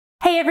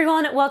Hey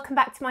everyone, welcome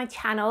back to my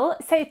channel.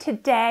 So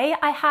today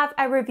I have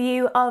a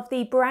review of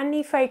the brand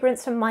new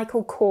fragrance from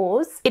Michael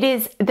Kors. It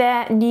is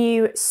their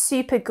new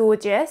Super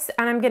Gorgeous,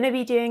 and I'm going to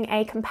be doing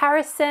a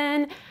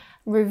comparison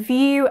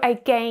review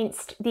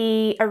against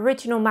the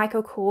original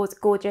Michael Kors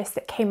Gorgeous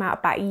that came out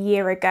about a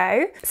year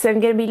ago. So I'm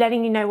going to be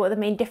letting you know what the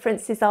main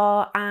differences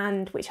are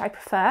and which I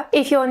prefer.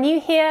 If you're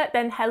new here,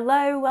 then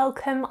hello,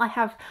 welcome. I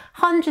have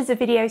hundreds of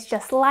videos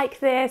just like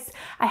this.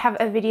 I have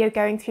a video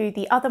going through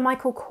the other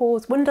Michael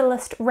Kors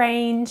Wunderlust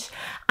range,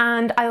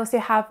 and I also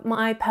have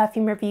my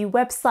perfume review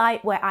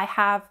website where I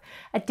have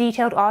a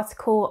detailed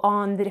article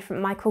on the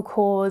different Michael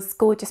Kors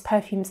Gorgeous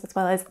perfumes, as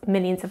well as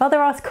millions of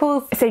other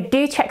articles. So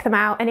do check them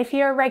out, and if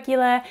you're a regular,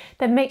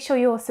 then make sure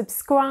you're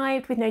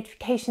subscribed with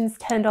notifications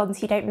turned on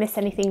so you don't miss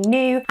anything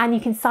new. And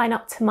you can sign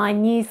up to my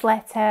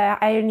newsletter.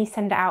 I only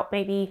send it out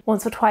maybe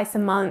once or twice a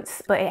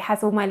month, but it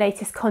has all my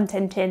latest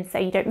content in so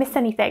you don't miss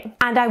anything.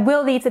 And I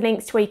will leave the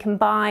links to where you can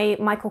buy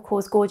Michael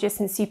Kors Gorgeous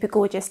and Super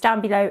Gorgeous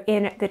down below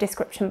in the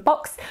description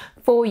box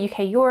for UK,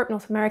 Europe,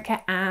 North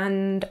America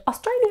and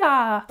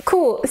Australia.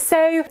 Cool.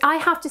 So I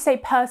have to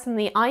say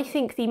personally, I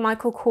think the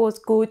Michael Kors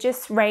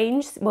Gorgeous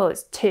range, well,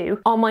 it's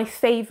two, are my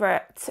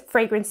favorite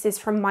fragrances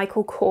from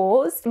Michael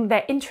Kors.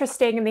 They're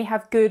interesting and they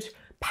have good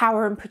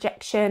power and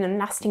projection and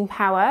lasting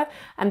power,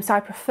 so I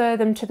prefer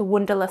them to the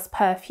Wunderlust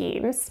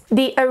perfumes.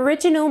 The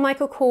original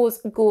Michael Kors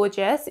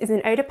Gorgeous is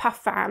an eau de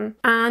parfum,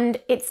 and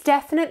it's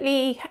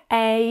definitely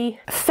a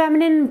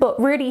feminine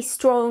but really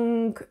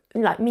strong,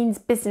 like, means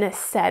business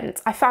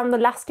scent. I found the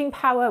lasting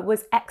power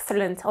was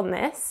excellent on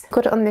this.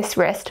 Got it on this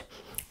wrist.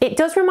 It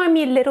does remind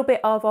me a little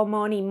bit of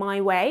Armani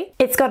My Way.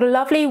 It's got a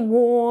lovely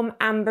warm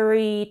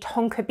ambery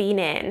tonka bean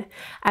in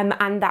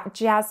and that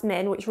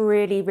jasmine, which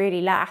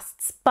really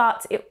lasts.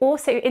 But it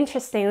also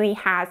interestingly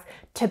has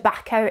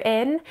tobacco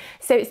in.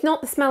 So it's not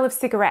the smell of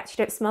cigarettes,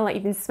 you don't smell like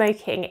you've been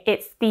smoking.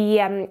 It's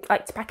the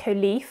like tobacco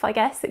leaf, I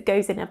guess, that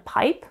goes in a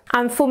pipe.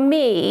 And for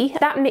me,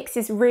 that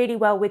mixes really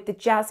well with the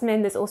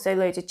jasmine. There's also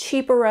loads of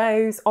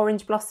tuberose,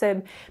 orange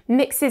blossom,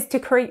 mixes to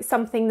create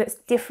something that's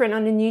different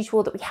and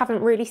unusual that we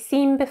haven't really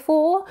seen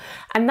before.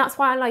 And that's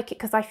why I like it,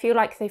 because I feel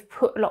like they've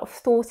put a lot of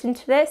thought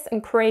into this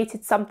and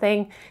created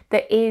something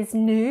that is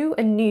new,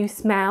 a new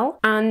smell.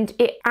 And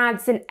it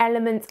adds an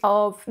element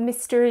of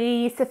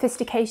mystery,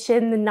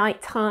 sophistication, the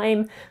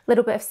nighttime, a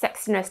little bit of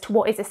sexiness to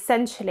what is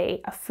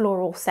essentially a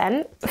floral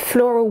scent,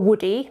 floral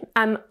woody.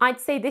 I'd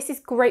say this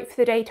is great for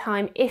the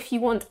daytime. If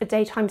you want a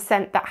daytime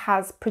scent that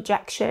has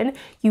projection,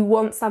 you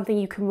want something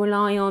you can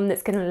rely on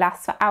that's going to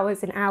last for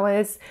hours and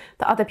hours,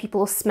 that other people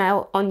will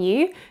smell on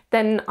you,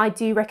 then I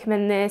do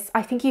recommend this.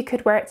 I think you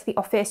could wear it to the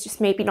office,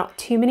 just maybe not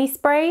too many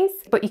sprays,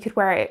 but you could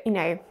wear it, you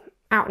know,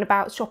 out and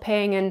about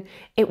shopping and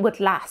it would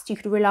last. You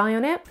could rely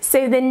on it.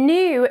 So the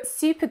new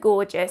Super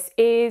Gorgeous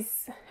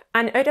is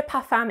an eau de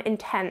parfum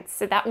intense,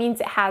 so that means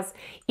it has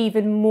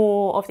even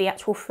more of the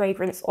actual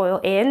fragrance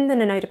oil in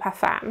than an eau de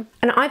parfum.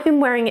 And I've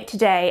been wearing it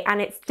today, and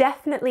it's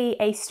definitely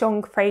a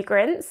strong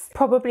fragrance.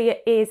 Probably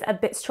it is a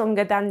bit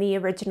stronger than the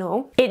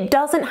original. It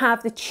doesn't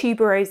have the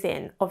tuberose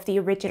in of the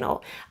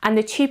original, and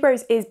the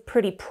tuberose is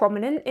pretty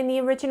prominent in the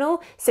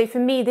original. So for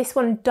me, this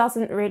one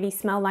doesn't really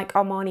smell like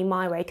Armani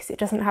My Way because it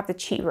doesn't have the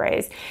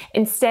tuberose.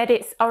 Instead,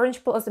 it's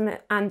orange blossom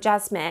and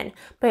jasmine,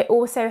 but it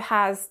also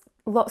has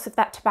lots of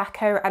that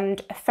tobacco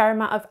and a fair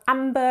amount of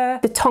amber,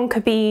 the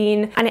tonka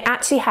bean, and it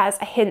actually has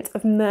a hint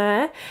of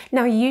myrrh.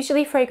 Now,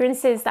 usually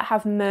fragrances that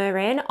have myrrh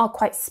in are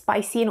quite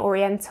spicy and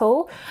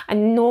oriental,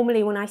 and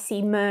normally when I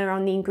see myrrh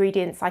on the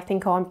ingredients, I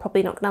think, oh, I'm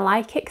probably not gonna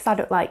like it because I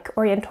don't like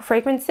oriental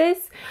fragrances.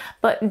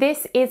 But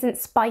this isn't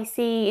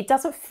spicy. It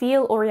doesn't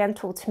feel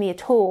oriental to me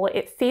at all.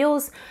 It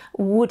feels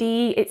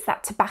woody. It's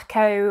that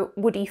tobacco,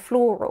 woody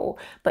floral,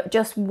 but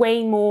just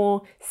way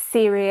more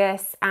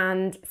serious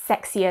and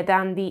sexier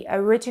than the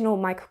original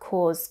Michael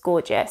Kors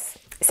Gorgeous.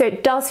 So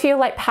it does feel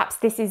like perhaps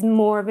this is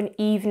more of an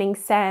evening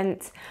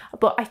scent,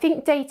 but I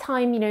think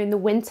daytime, you know, in the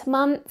winter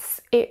months,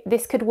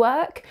 this could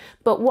work.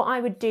 But what I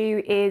would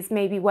do is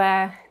maybe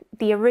wear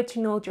the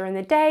original during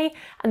the day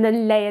and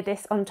then layer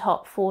this on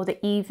top for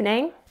the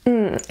evening.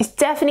 It's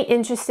definitely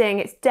interesting.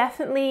 It's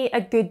definitely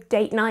a good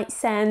date night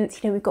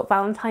scent. You know, we've got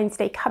Valentine's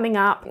Day coming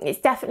up. It's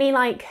definitely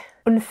like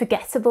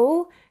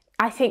unforgettable.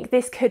 I think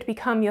this could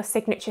become your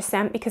signature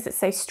scent because it's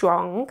so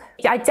strong.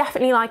 I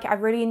definitely like it. I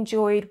really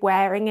enjoyed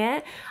wearing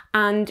it.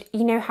 And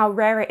you know how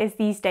rare it is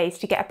these days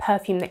to get a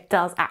perfume that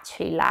does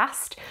actually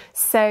last.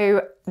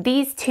 So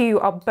these two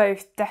are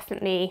both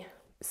definitely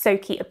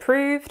Soki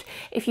approved.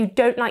 If you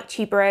don't like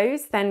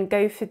tuberose, then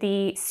go for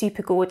the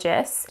Super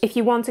Gorgeous. If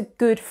you want a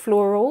good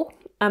floral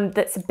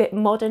that's a bit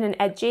modern and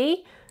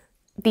edgy,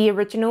 the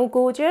original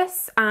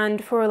Gorgeous.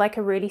 And for like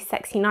a really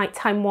sexy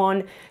nighttime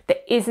one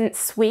that isn't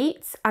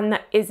sweet and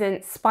that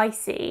isn't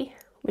spicy,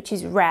 which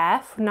is rare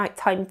for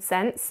nighttime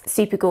scents.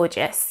 Super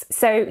gorgeous.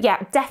 So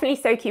yeah,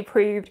 definitely Soki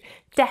approved.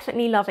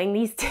 Definitely loving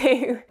these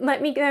two.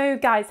 Let me know,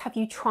 guys, have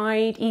you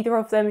tried either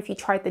of them? If you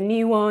tried the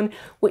new one,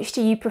 which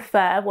do you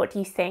prefer? What do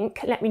you think?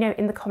 Let me know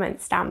in the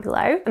comments down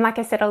below. And like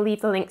I said, I'll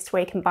leave the links to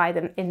where you can buy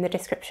them in the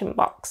description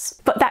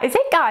box. But that is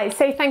it, guys.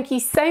 So thank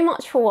you so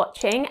much for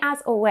watching,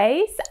 as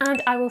always,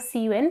 and I will see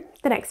you in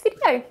the next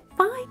video.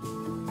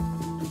 Bye.